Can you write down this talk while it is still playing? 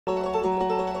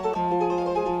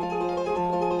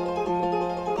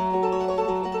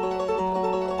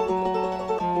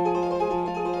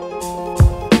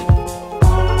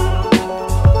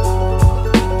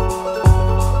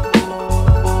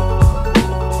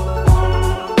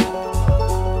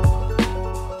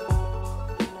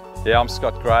Yeah, I'm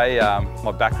Scott Gray.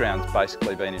 My background's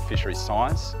basically been in fisheries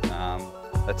science.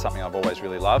 That's something I've always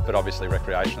really loved, but obviously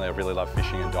recreationally I really love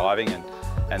fishing and diving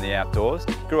and the outdoors.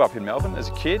 Grew up in Melbourne as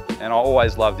a kid and I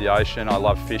always loved the ocean. I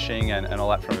loved fishing and all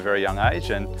that from a very young age,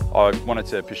 and I wanted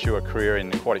to pursue a career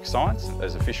in aquatic science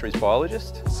as a fisheries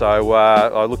biologist. So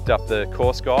I looked up the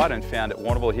course guide and found at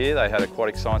Warrnambool here they had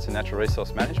aquatic science and natural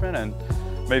resource management, and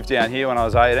moved down here when I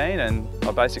was 18, and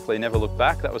I basically never looked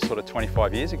back. That was sort of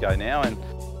 25 years ago now, and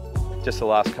just the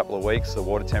last couple of weeks the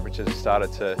water temperatures have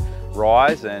started to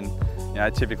rise, and you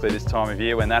know, typically this time of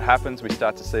year when that happens we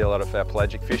start to see a lot of our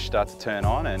pelagic fish start to turn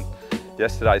on. And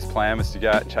yesterday's plan was to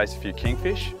go out and chase a few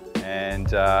kingfish,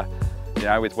 and you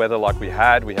know, with weather like we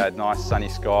had nice sunny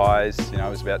skies, you know,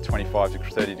 it was about 25 to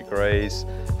 30 degrees,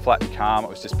 flat and calm. It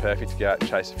was just perfect to go out and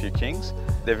chase a few kings.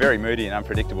 They're very moody and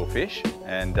unpredictable fish,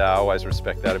 and I always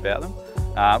respect that about them,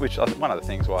 which is one of the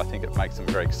things why I think it makes them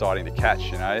very exciting to catch.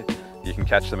 You know, you can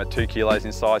catch them at 2 kilos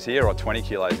in size here or 20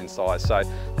 kilos in size. So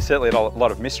there's certainly a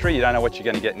lot of mystery. You don't know what you're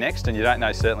going to get next, and you don't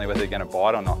know certainly whether they're going to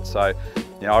bite or not. So,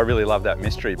 you know, I really love that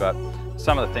mystery. But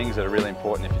some of the things that are really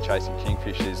important if you're chasing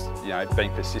kingfish is, you know,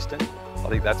 being persistent. I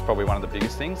think that's probably one of the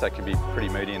biggest things. They can be pretty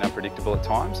moody and unpredictable at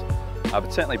times.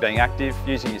 But certainly being active,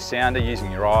 using your sounder,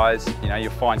 using your eyes. You know,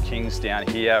 you'll find kings down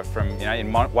here from, you know,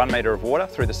 in 1 metre of water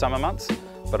through the summer months,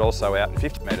 but also out in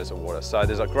 50 metres of water. So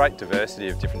there's a great diversity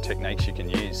of different techniques you can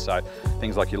use. So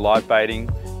things like your live baiting,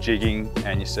 jigging,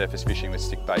 and your surface fishing with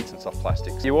stick baits and soft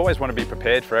plastics. You always want to be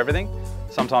prepared for everything.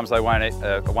 Sometimes they won't eat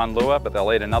one lure, but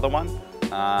they'll eat another one.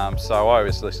 So I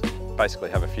always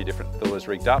basically have a few different lures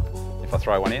rigged up. If I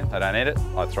throw one in, they don't eat it,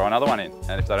 I throw another one in.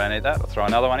 And if they don't eat that, I throw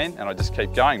another one in, and I just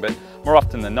keep going. But more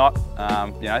often than not,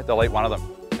 you know, they'll eat one of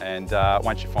them. And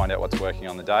once you find out what's working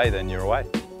on the day, then you're away.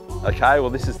 Okay, well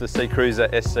this is the Sea Cruiser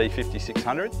SC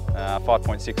 5600,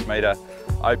 5.6 metre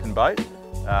open boat.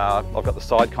 I've got the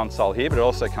side console here, but it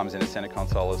also comes in a centre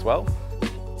console as well.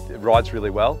 It rides really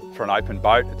well for an open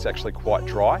boat. It's actually quite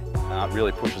dry, it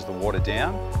really pushes the water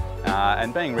down.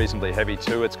 And being reasonably heavy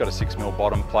too, it's got a 6mm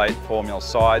bottom plate, 4mm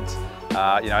sides.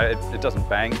 You know, it doesn't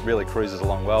bang, really cruises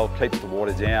along well, keeps the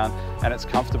water down, and it's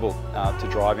comfortable to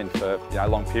drive in for, you know,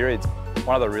 long periods.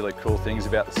 One of the really cool things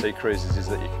about the Sea Cruisers is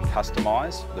that you can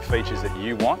customise the features that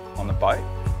you want on the boat,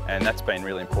 and that's been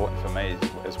really important for me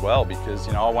as well, because,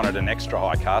 you know, I wanted an extra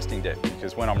high casting depth,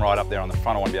 because when I'm right up there on the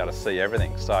front I want to be able to see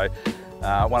everything. So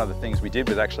one of the things we did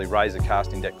was actually raise the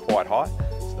casting deck quite high,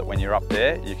 so that when you're up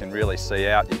there you can really see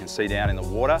out, you can see down in the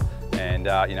water, and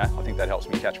you know, I think that helps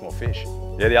me catch more fish.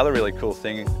 Yeah, the other really cool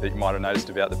thing that you might have noticed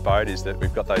about the boat is that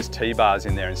we've got those T-bars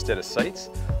in there instead of seats.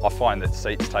 I find that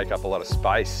seats take up a lot of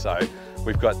space, so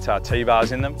we've got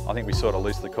T-bars in them. I think we sort of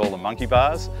loosely call them monkey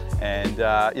bars, and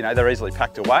you know, they're easily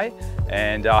packed away,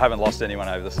 and I haven't lost anyone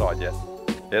over the side yet.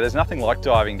 Yeah, there's nothing like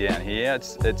diving down here.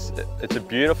 It's a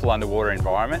beautiful underwater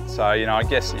environment. So, you know, I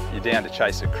guess if you're down to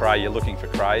chase a cray, you're looking for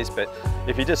crays, but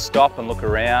if you just stop and look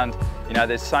around, you know,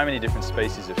 there's so many different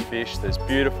species of fish. There's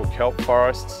beautiful kelp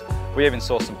forests. We even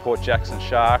saw some Port Jackson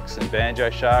sharks and banjo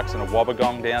sharks and a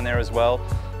wobbegong down there as well.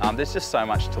 There's just so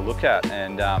much to look at,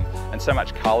 and so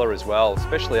much colour as well,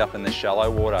 especially up in the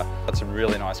shallow water. Got some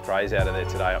really nice crays out of there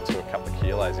today, up to a couple of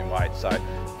kilos in weight. So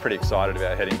pretty excited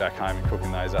about heading back home and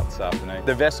cooking those up this afternoon.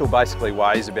 The vessel basically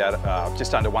weighs about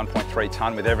just under 1.3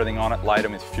 tonne with everything on it,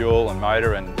 laden with fuel and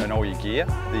motor and all your gear.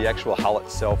 The actual hull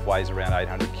itself weighs around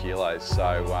 800 kilos,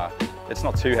 so it's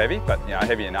not too heavy, but, you know,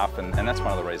 heavy enough, and that's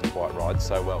one of the reasons why it rides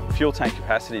so well. Fuel tank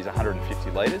capacity is 150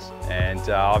 litres, and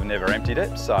I've never emptied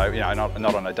it, so, you know,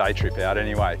 not on a day trip out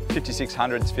anyway.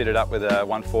 5600's fitted up with a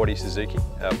 140 Suzuki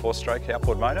 4-stroke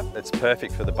outboard motor. It's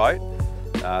perfect for the boat.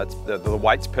 The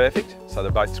weight's perfect, so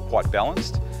the boat's quite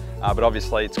balanced, but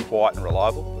obviously it's quiet and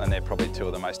reliable, and they're probably two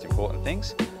of the most important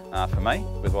things for me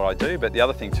with what I do. But the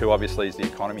other thing too, obviously, is the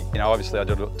economy. You know, obviously I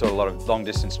do a lot of long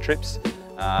distance trips,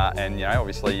 and, you know,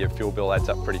 obviously your fuel bill adds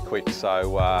up pretty quick. So,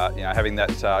 you know, having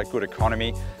that good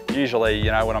economy, usually,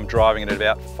 you know, when I'm driving at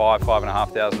about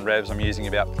 5,500 revs, I'm using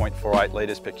about 0.48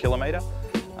 litres per kilometre.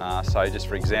 So just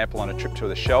for example, on a trip to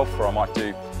the shelf where I might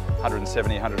do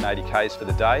 170, 180 Ks for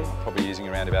the day, I'm probably using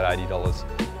around about $80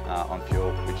 on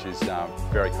fuel, which is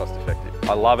very cost effective.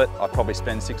 I love it. I probably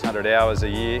spend 600 hours a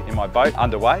year in my boat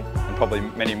underway, and probably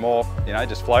many more, you know,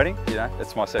 just floating. You know,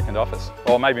 it's my second office,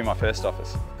 or maybe my first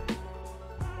office.